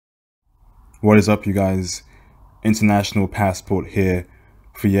What is up, you guys? International Passport here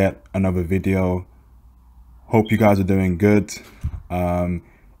for yet another video. Hope you guys are doing good. It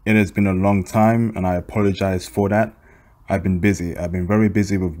has been a long time and I apologize for that. I've been busy. I've been very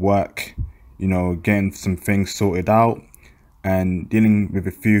busy with work, getting some things sorted out and dealing with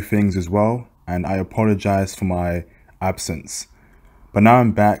a few things as well. And I apologize for my absence. But now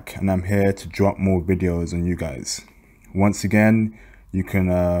I'm back and I'm here to drop more videos on you guys. Once again, you can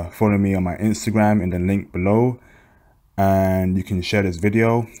follow me on my Instagram in the link below, and you can share this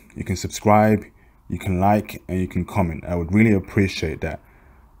video, you can subscribe, you can like, and you can comment. I would really appreciate that.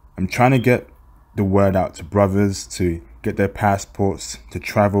 I'm trying to get the word out to brothers to get their passports, to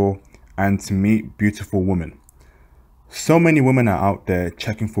travel, and to meet beautiful women. So many women are out there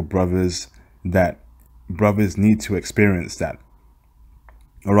checking for brothers that brothers need to experience that.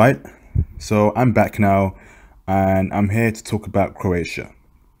 All right, so I'm back now. And I'm here to talk about Croatia.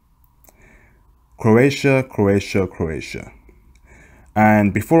 Croatia.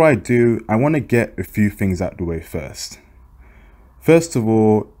 And before I do, I want to get a few things out the way first. First of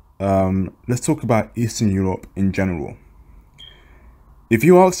all, let's talk about Eastern Europe in general. If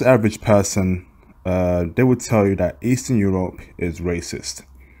you ask the average person, they would tell you that Eastern Europe is racist,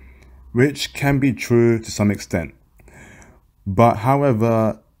 which can be true to some extent. But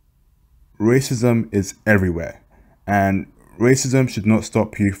however, racism is everywhere, and racism should not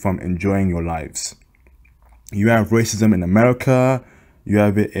stop you from enjoying your lives. You have racism in America, you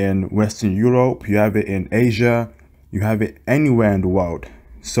have it in Western Europe, you have it in Asia, you have it anywhere in the world.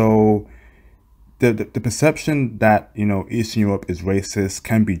 So the perception that, Eastern Europe is racist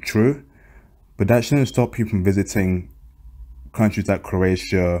can be true, but that shouldn't stop you from visiting countries like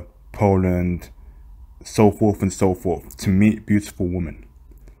Croatia, Poland, so forth and so forth, to meet beautiful women.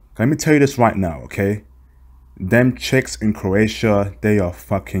 Let me tell you this right now, okay? Them chicks in Croatia, they are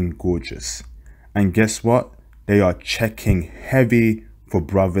fucking gorgeous. And guess what? They are checking heavy for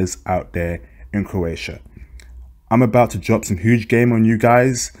brothers out there in Croatia. I'm about to drop some huge game on you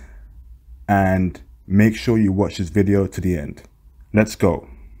guys, and make sure you watch this video to the end. Let's go.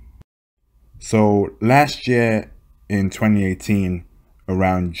 So last year in 2018,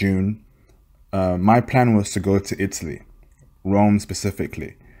 around June, my plan was to go to Italy, Rome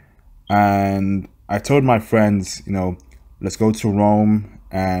specifically. And I told my friends, let's go to Rome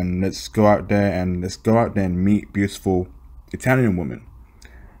and let's go out there and meet beautiful Italian women.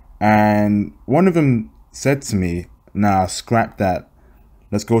 And one of them said to me, nah, scrap that.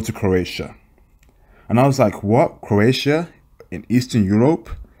 Let's go to Croatia. And I was like, what? Croatia in Eastern Europe?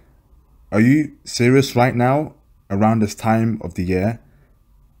 Are you serious right now around this time of the year?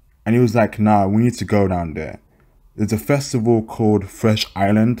 And he was like, nah, we need to go down there. There's a festival called Fresh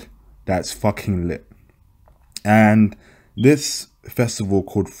Island that's fucking lit. And this festival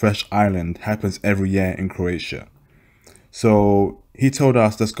called Fresh Island happens every year in Croatia. So he told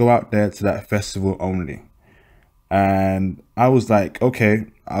us, let's go out there to that festival only. And I was like, okay,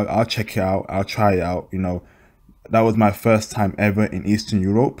 I'll check it out. I'll try it out. That was my first time ever in Eastern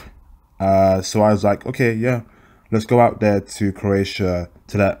Europe. So I was like, okay, yeah, let's go out there to Croatia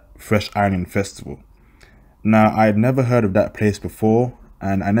to that Fresh Island festival. Now, I had never heard of that place before,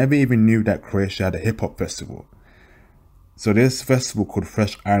 and I never even knew that Croatia had a hip-hop festival. So this festival called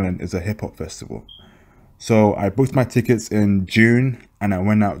Fresh Island is a hip-hop festival. So I booked my tickets in June and I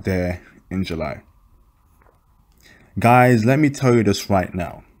went out there in July. Guys, let me tell you this right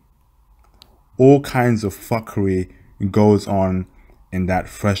now. All kinds of fuckery goes on in that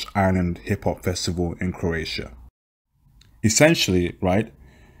Fresh Island hip-hop festival in Croatia. Essentially, right,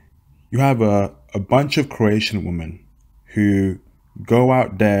 you have a bunch of Croatian women who go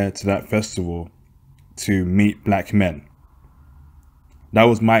out there to that festival to meet black men. That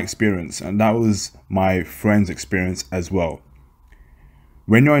was my experience, and that was my friend's experience as well.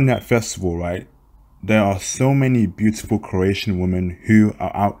 When you're in that festival, right, there are so many beautiful Croatian women who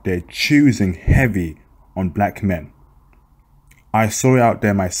are out there choosing heavy on black men. I saw it out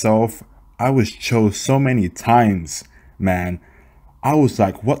there myself. I was chose so many times, man. I was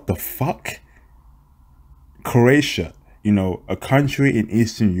like, what the fuck? Croatia, a country in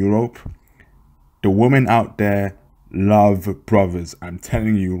Eastern Europe, the women out there love brothers. I'm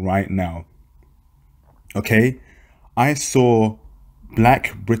telling you right now. Okay? I saw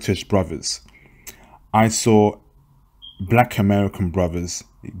black British brothers. I saw black American brothers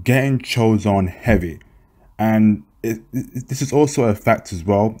getting chose on heavy. And this is also a fact as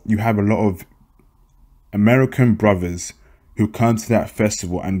well. You have a lot of American brothers who come to that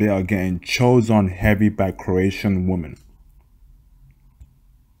festival and they are getting chose on heavy by Croatian women.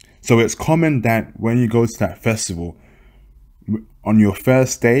 So it's common that when you go to that festival, on your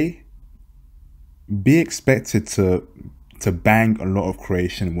first day, be expected to bang a lot of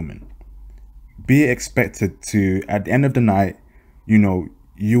Croatian women. Be expected to, at the end of the night,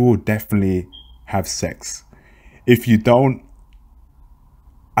 you will definitely have sex. If you don't,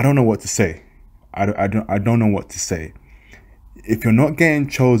 I don't know what to say. I don't know what to say. If you're not getting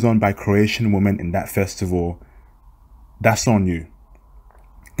chosen by Croatian women in that festival, that's on you.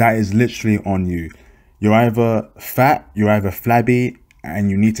 That is literally on you. You're either fat, you're either flabby, and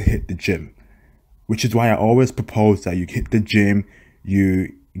you need to hit the gym. Which is why I always propose that you hit the gym,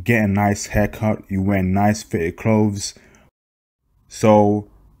 you get a nice haircut, you wear nice fitted clothes. So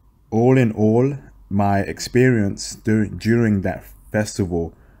all in all, my experience during that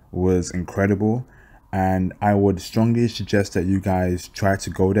festival was incredible, and I would strongly suggest that you guys try to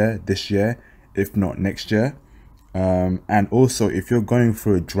go there this year, if not next year. And also, if you're going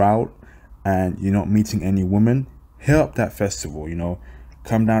through a drought and you're not meeting any women, hit up that festival,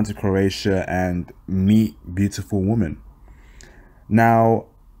 come down to Croatia and meet beautiful women. Now,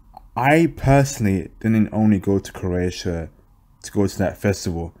 I personally didn't only go to Croatia to go to that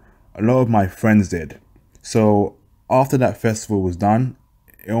festival. A lot of my friends did. So after that festival was done,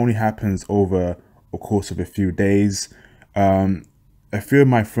 it only happens over a course of a few days. A few of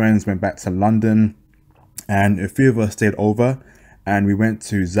my friends went back to London, and a few of us stayed over, and we went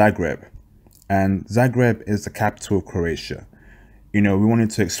to Zagreb. And Zagreb is the capital of Croatia. We wanted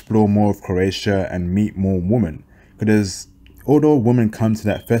to explore more of Croatia and meet more women, because although women come to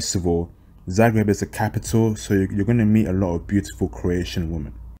that festival, Zagreb is the capital, so you're going to meet a lot of beautiful Croatian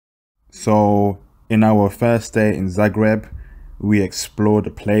women. So in our first day in Zagreb, we explore the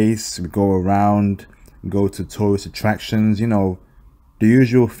place, we go around, go to tourist attractions, the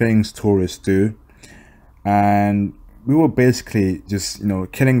usual things tourists do. And we were basically just,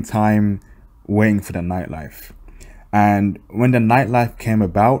 killing time waiting for the nightlife. And when the nightlife came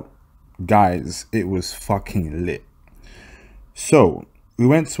about, guys, it was fucking lit. So we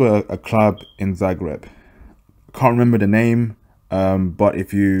went to a club in Zagreb. I can't remember the name, but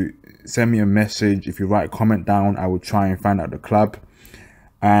if you send me a message, if you write a comment down, I will try and find out the club.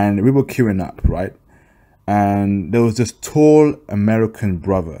 And we were queuing up, right? And there was this tall American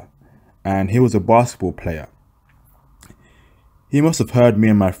brother, and he was a basketball player. He must have heard me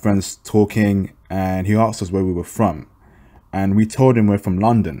and my friends talking, and he asked us where we were from. And we told him we're from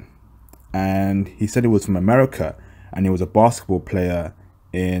London. And he said he was from America, and he was a basketball player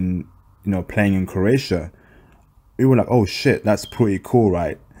in, playing in Croatia. We were like, oh shit, that's pretty cool,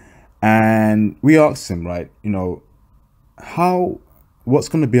 right? And we asked him, right, what's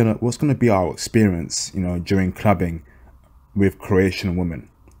going to be our experience, during clubbing with Croatian women?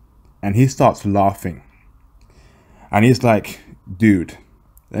 And he starts laughing. And he's like, dude,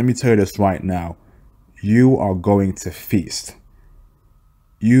 let me tell you this right now. You are going to feast.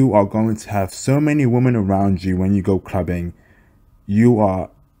 You are going to have so many women around you when you go clubbing. You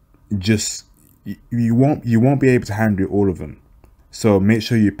are just, you won't be able to handle all of them. So make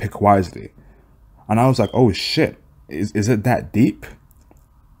sure you pick wisely. And I was like, oh shit, is it that deep?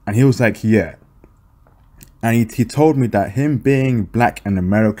 And he was like, yeah. And he told me that him being black and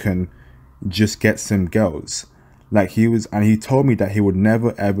American just gets him girls. And he told me that he would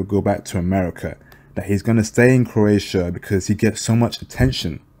never ever go back to America, that he's going to stay in Croatia because he gets so much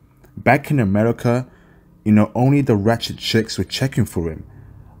attention. Back in America, only the ratchet chicks were checking for him.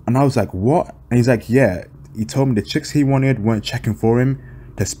 And I was like, what? And he's like, yeah. He told me the chicks he wanted weren't checking for him,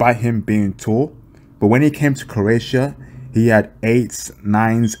 despite him being tall. But when he came to Croatia, he had 8s,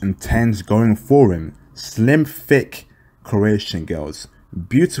 9s, and 10s going for him. Slim, thick Croatian girls,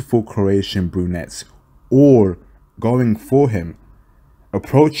 beautiful Croatian brunettes, all going for him,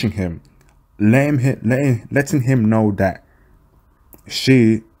 approaching him, letting him know that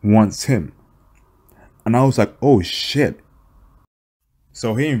she wants him. And I was like, oh shit.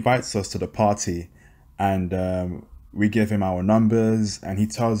 So he invites us to the party, and we give him our numbers, and he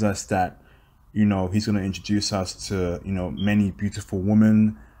tells us that he's going to introduce us to many beautiful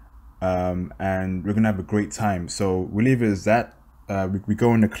women, and we're gonna have a great time. So we leave it as that. We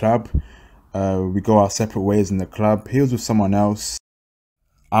go in the club, we go our separate ways in the club. He was with someone else,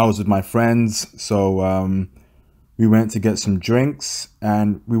 I was with my friends. So we went to get some drinks,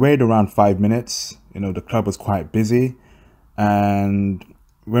 and we waited around 5 minutes. The club was quite busy, and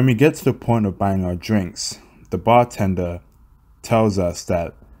when we get to the point of buying our drinks, the bartender tells us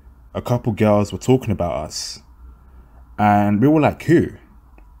that a couple girls were talking about us, and we were like, who?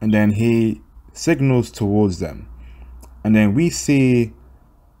 And then he signals towards them, and then we see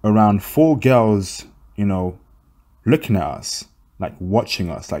around 4 girls, looking at us, like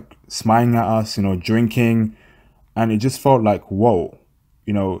watching us, like smiling at us, drinking. And it just felt like, whoa,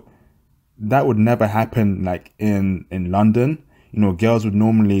 that would never happen like in London. You know, girls would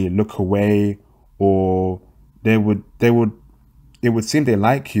normally look away, or they would it would seem they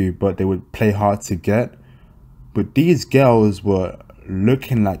like you, but they would play hard to get. But these girls were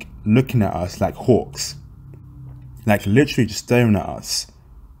looking at us like hawks, like literally just staring at us,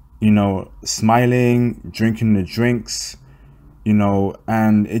 you know, smiling, drinking the drinks, you know,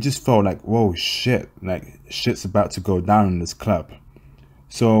 and it just felt like, whoa, shit, like shit's about to go down in this club.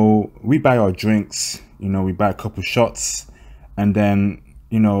 So we buy our drinks, you know, we buy a couple shots, and then,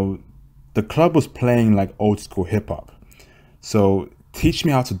 you know, the club was playing like old school hip hop. So Teach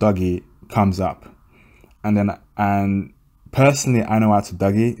Me How to Dougie comes up, and personally I know how to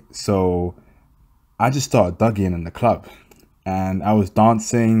Dougie, so I just started Dougieing in the club, and I was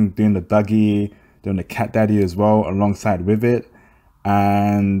dancing, doing the Dougie, doing the cat daddy as well alongside with it,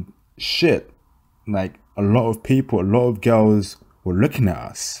 and shit, like a lot of girls were looking at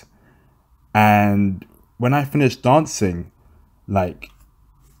us. And when I finished dancing, like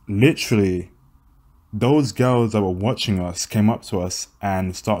literally those girls that were watching us came up to us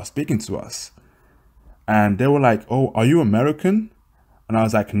and started speaking to us, and they were like, "Oh, are you American?" And I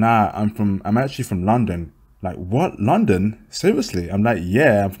was like, "Nah, I'm actually from London." Like, "What, London? Seriously?" I'm like,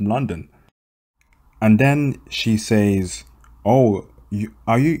 "Yeah, I'm from London." And then she says, "Oh,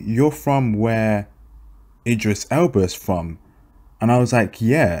 you're from where Idris Elba is from?" And I was like,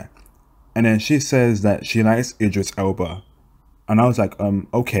 "Yeah." And then she says that she likes Idris Elba. And I was like,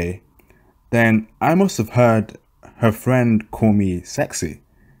 okay. Then I must have heard her friend call me sexy.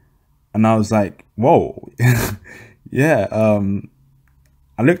 And I was like, whoa. Yeah.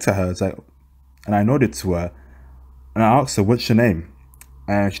 I looked at her, I was like, and I nodded to her, and I asked her, "What's your name?"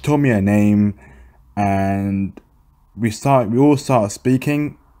 And she told me her name, and we all started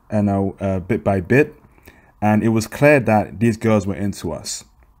speaking, and bit by bit, and it was clear that these girls were into us.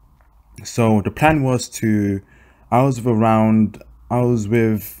 So the plan was to, I was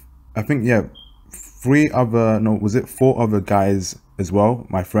with, I think, yeah, four other guys as well,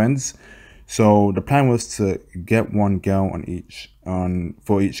 my friends. So the plan was to get one girl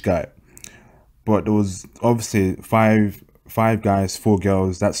for each guy. But there was obviously five guys, four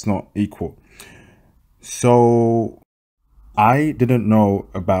girls, that's not equal. So I didn't know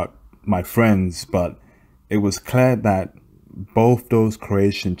about my friends, but it was clear that both those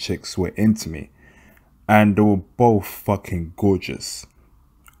Croatian chicks were into me, and they were both fucking gorgeous.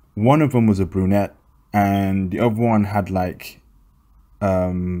 One of them was a brunette, and the other one had like,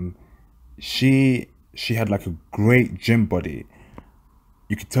 she had like a great gym body.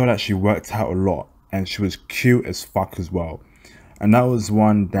 You could tell that she worked out a lot, and she was cute as fuck as well. And that was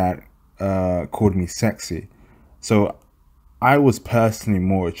one that called me sexy. So I was personally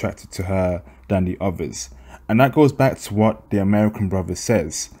more attracted to her than the others. And that goes back to what the American brother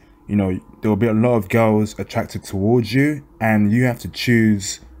says. You know, there will be a lot of girls attracted towards you, and you have to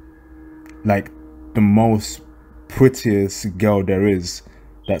choose like the most prettiest girl there is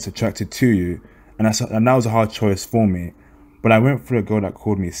that's attracted to you. And that was a hard choice for me. But I went for a girl that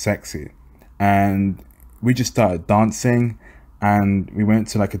called me sexy, and we just started dancing, and we went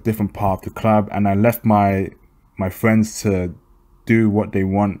to like a different part of the club, and I left my friends to do what they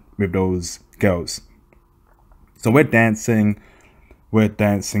want with those girls. So we're dancing,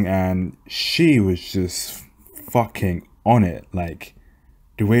 and she was just fucking on it. Like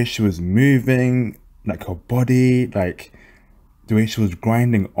the way she was moving, like her body, like the way she was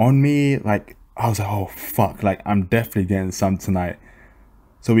grinding on me, like I was like, oh fuck, like I'm definitely getting some tonight.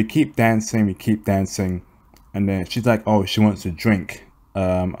 So we keep dancing, and then she's like, oh, she wants a drink.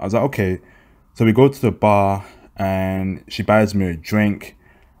 I was like, okay. So we go to the bar, and she buys me a drink,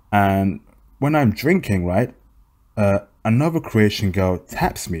 and when I'm drinking, right, another Croatian girl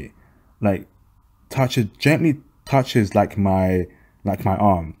taps me, like gently touches like my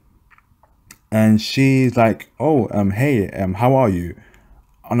arm, and she's like, oh, hey, how are you?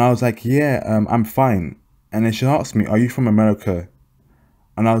 And I was like, yeah, I'm fine. And then she asked me, are you from America?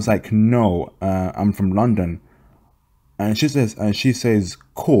 And I was like, no, I'm from London. And she says,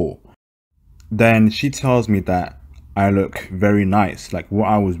 cool. Then she tells me that I look very nice, like what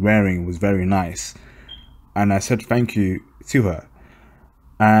I was wearing was very nice. And I said thank you to her.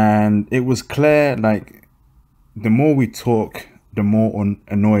 And it was clear, like, the more we talk, the more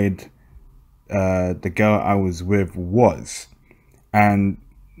annoyed the girl I was with was. And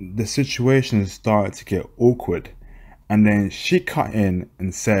the situation started to get awkward. And then she cut in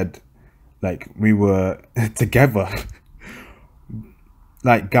and said, like, we were together.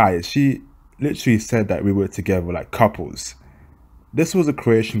 Like, guys, she literally said that we were together, like couples. This was a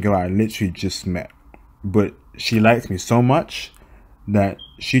Croatian girl I literally just met, but she liked me so much that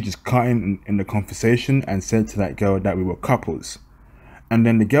she just cut in the conversation and said to that girl that we were couples. And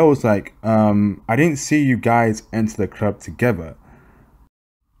then the girl was like, I didn't see you guys enter the club together.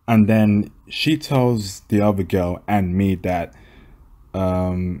 And then she tells the other girl and me that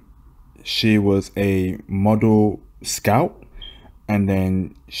she was a model scout, and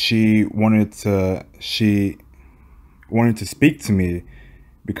then she wanted to speak to me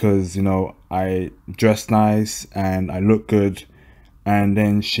because, you know, I dress nice and I look good. And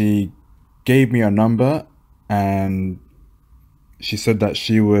then she gave me a number, and she said that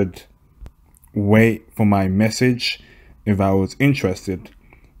she would wait for my message if I was interested.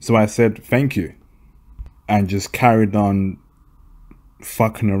 So I said thank you and just carried on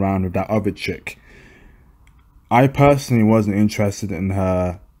fucking around with that other chick. I personally wasn't interested in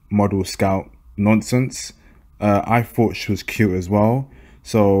her model scout nonsense. I thought she was cute as well,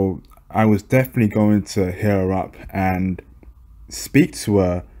 so I was definitely going to hit her up and speak to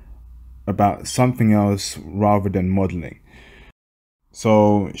her about something else rather than modeling.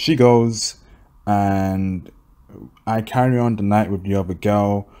 So she goes, and I carry on the night with the other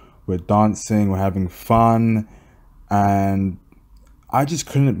girl. We're dancing, we're having fun, and I just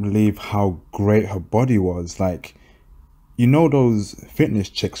couldn't believe how great her body was. Like, you know those fitness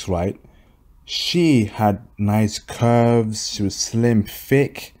chicks, right? She had nice curves, she was slim,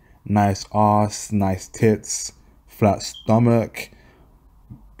 thick, nice ass, nice tits, flat stomach,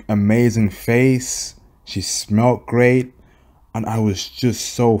 amazing face. She smelled great, and I was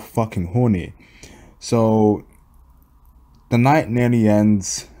just so fucking horny. So the night nearly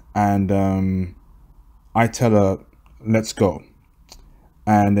ends, and I tell her, let's go.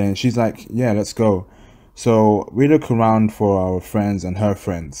 And then she's like, yeah, let's go. So we look around for our friends and her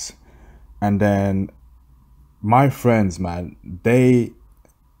friends. And then my friends, man, they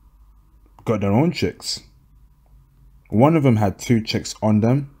got their own chicks. One of them had 2 chicks on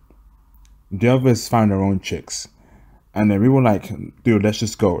them. The others found their own chicks. And then we were like, dude, let's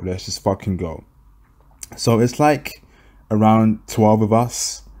just go. Let's just fucking go. So it's like around 12 of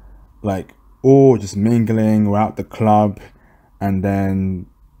us, like all just mingling. We're at the club. And then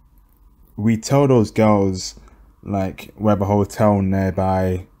we tell those girls, like, we have a hotel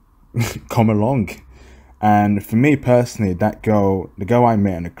nearby, come along. And for me personally, that girl, the girl I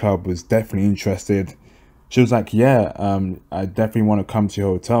met in the club, was definitely interested. She was like, yeah, I definitely want to come to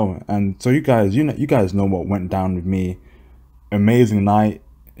your hotel. And so you guys know what went down with me. Amazing night.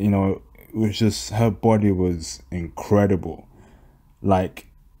 You know, it was just, her body was incredible. Like,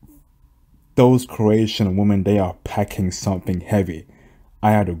 those Croatian women, they are packing something heavy.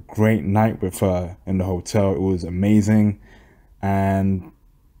 I had a great night with her in the hotel. It was amazing. And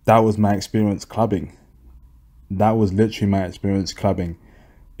that was my experience clubbing. That was literally my experience clubbing.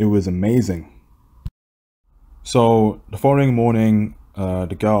 It was amazing. So the following morning,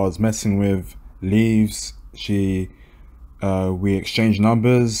 the girl I was messing with leaves. We exchanged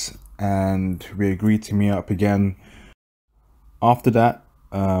numbers and we agreed to meet up again. After that,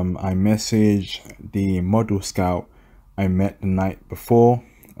 I messaged the model scout I met the night before.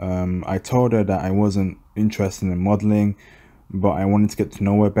 I told her that I wasn't interested in modeling, but I wanted to get to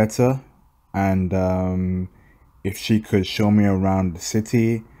know her better, and if she could show me around the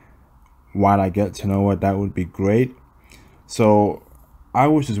city while I get to know her, that would be great. So I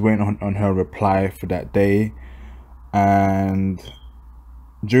was just waiting on her reply for that day, and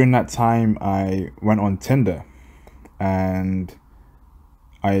during that time I went on Tinder and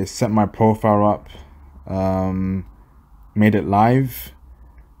I set my profile up, made it live,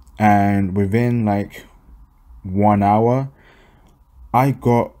 and within like 1 hour I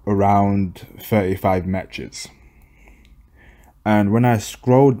got around 35 matches. And when I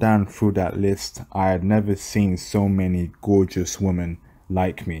scrolled down through that list, I had never seen so many gorgeous women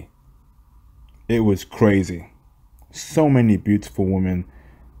like me. It was crazy. So many beautiful women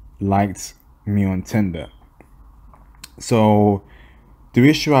liked me on Tinder. So the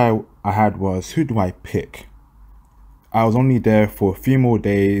issue I had was, who do I pick? I was only there for a few more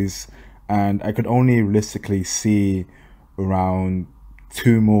days, and I could only realistically see around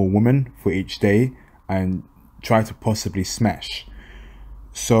 2 more women for each day and try to possibly smash.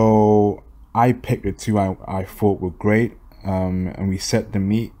 So I picked the 2 I thought were great, and we set the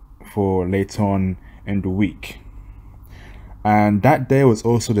meet for later on in the week. And that day was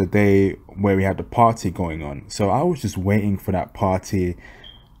also the day where we had the party going on. So I was just waiting for that party.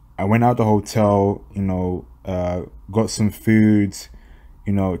 I went out the hotel, got some food,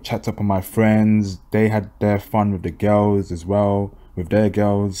 chatted up with my friends. They had their fun with the girls as well, with their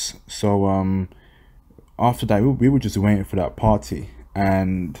girls. So after that, we were just waiting for that party,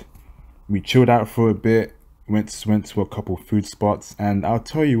 and we chilled out for a bit. went to a couple food spots, and I'll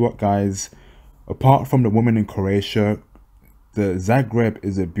tell you what, guys, apart from the women in Croatia, the Zagreb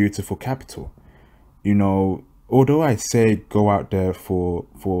is a beautiful capital. You know, although I say go out there for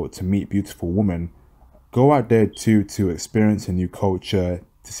to meet beautiful women, go out there too to experience a new culture,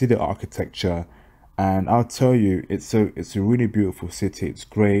 to see the architecture, and I'll tell you, it's a really beautiful city. It's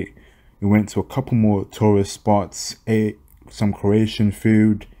great. We went to a couple more tourist spots, ate some Croatian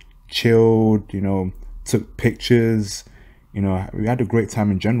food, chilled, you know, took pictures. You know, we had a great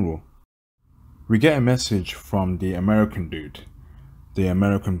time in general. We get a message from the American dude, the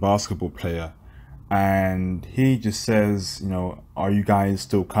American basketball player, and he just says, you know, are you guys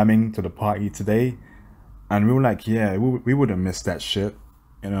still coming to the party today? And we were like, yeah, we wouldn't miss that shit,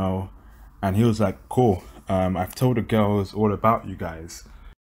 you know. And he was like, cool, I've told the girls all about you guys.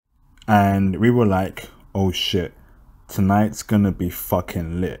 And we were like, oh shit, tonight's gonna be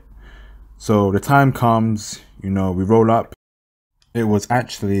fucking lit. So the time comes, you know, we roll up. It was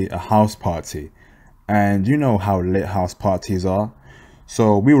actually a house party, and you know how lit house parties are.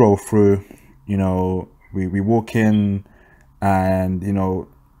 So we roll through, you know, we walk in, and you know,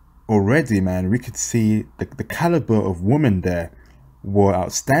 already, man, we could see the caliber of women there were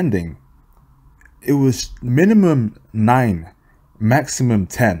outstanding. It was minimum 9, maximum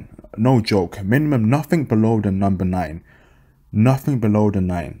 10. No joke. Minimum, nothing below the number 9. Nothing below the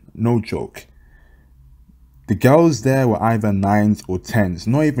 9. No joke. The girls there were either 9s or 10s,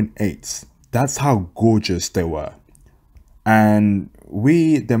 not even 8s. That's how gorgeous they were. And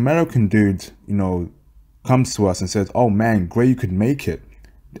the American dude, you know, comes to us and says, oh man, great you could make it.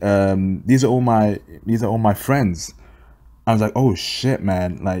 These are all my friends. I was like, oh shit,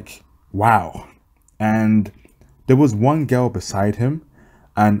 man, like, wow. And there was one girl beside him,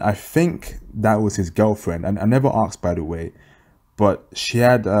 and I think that was his girlfriend. And I never asked, by the way, but she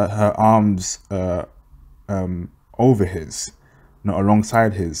had her arms over his, not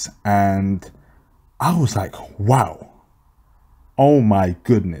alongside his, and I was like, wow, oh my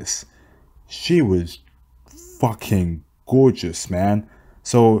goodness, she was fucking gorgeous, man.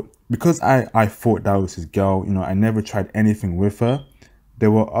 So because I thought that was his girl, you know, I never tried anything with her. There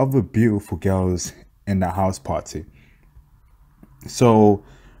were other beautiful girls in that house party. So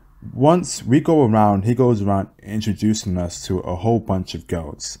once we go around, he goes around introducing us to a whole bunch of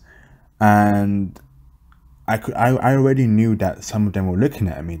girls, and I already knew that some of them were looking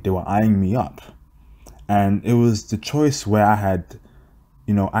at me. They were eyeing me up, and it was the choice where I had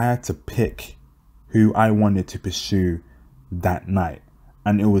to pick who I wanted to pursue that night,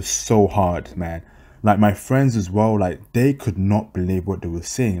 and it was so hard, man. Like my friends as well, like they could not believe what they were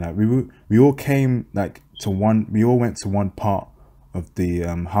seeing. Like we all came like we all went to one part of the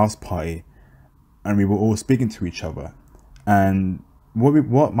house party, and we were all speaking to each other. And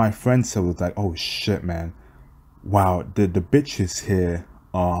what my friend said was like, oh shit, man, wow, the bitches here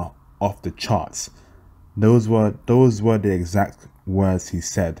are off the charts. Those were the exact words he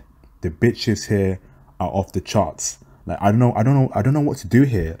said. The bitches here are off the charts. Like I don't know what to do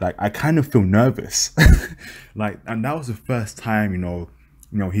here. Like I kind of feel nervous. Like, and that was the first time, you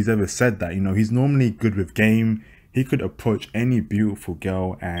know, he's ever said that. You know, he's normally good with game. He could approach any beautiful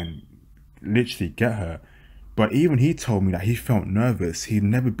girl and literally get her. But even he told me that he felt nervous. He'd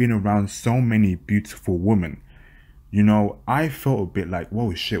never been around so many beautiful women. You know, I felt a bit like,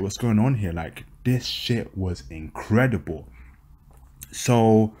 whoa, shit, what's going on here? Like, this shit was incredible.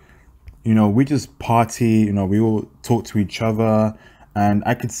 So, you know, we just party, you know, we all talk to each other. And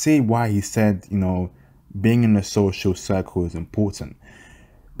I could see why he said, you know, being in a social circle is important.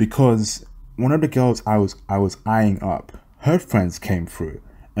 Because one of the girls I was eyeing up, her friends came through.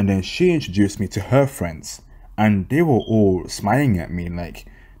 And then she introduced me to her friends. And they were all smiling at me, like,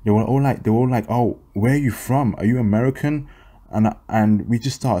 they were all like, oh, where are you from? Are you American? And we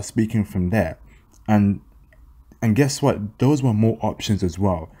just started speaking from there. And guess what? Those were more options as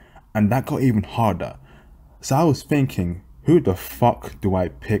well. And that got even harder. So I was thinking, who the fuck do I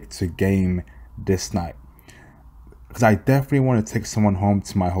pick to game this night? Because I definitely want to take someone home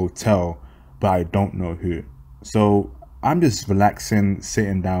to my hotel, but I don't know who. So I'm just relaxing,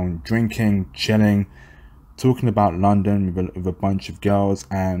 sitting down, drinking, chilling, talking about London with a bunch of girls.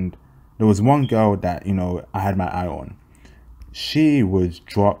 And there was one girl that, you know, I had my eye on. She was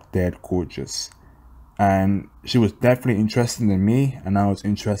drop dead gorgeous, and she was definitely interested in me, and I was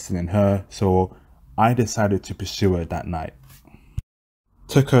interested in her. So I decided to pursue her that night.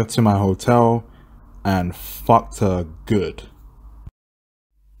 Took her to my hotel and fucked her good.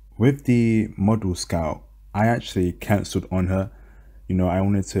 With the model scout, I actually cancelled on her. You know, I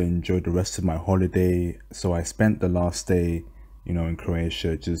wanted to enjoy the rest of my holiday, so I spent the last day, you know, in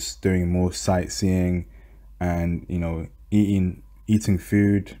Croatia, just doing more sightseeing and, eating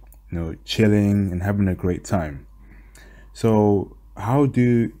food, chilling and having a great time. So how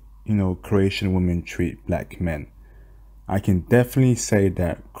do, Croatian women treat black men? I can definitely say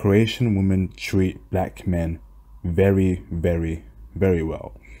that Croatian women treat black men very, very, very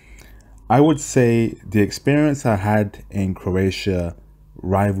well. I would say the experience I had in Croatia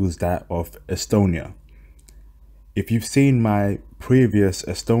rivals that of Estonia. If you've seen my previous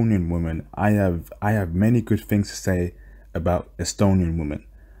Estonian women, I have many good things to say about Estonian women,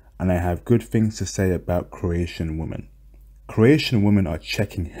 and I have good things to say about Croatian women. Croatian women are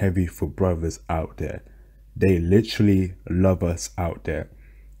checking heavy for brothers out there. They literally love us out there.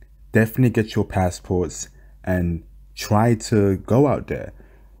 Definitely get your passports and try to go out there.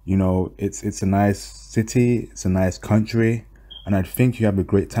 It's a nice city, it's a nice country, and I think you have a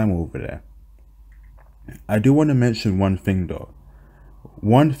great time over there. I do want to mention one thing though.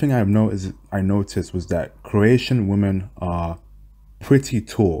 One thing I noticed was that Croatian women are pretty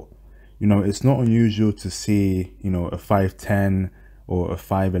tall. It's not unusual to see, a 5'10" or a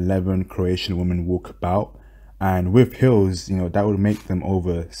 5'11" Croatian woman walk about, and with heels, that would make them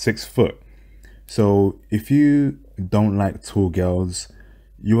over 6 foot. So if you don't like tall girls,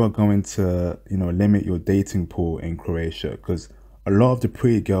 you are going to, limit your dating pool in Croatia, because a lot of the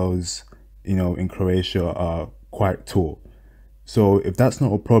pretty girls, in Croatia are quite tall. So if that's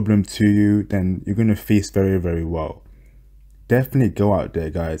not a problem to you, then you're going to feast very, very well. Definitely go out there,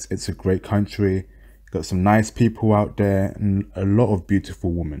 guys. It's a great country. Got some nice people out there and a lot of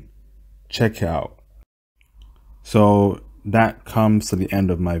beautiful women. Check it out. So that comes to the end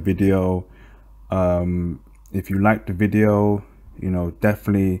of my video. If you liked the video,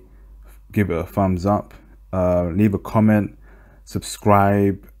 definitely give it a thumbs up. Leave a comment,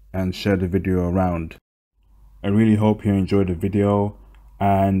 subscribe, and share the video around. I really hope you enjoyed the video,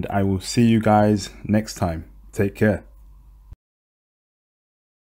 and I will see you guys next time. Take care.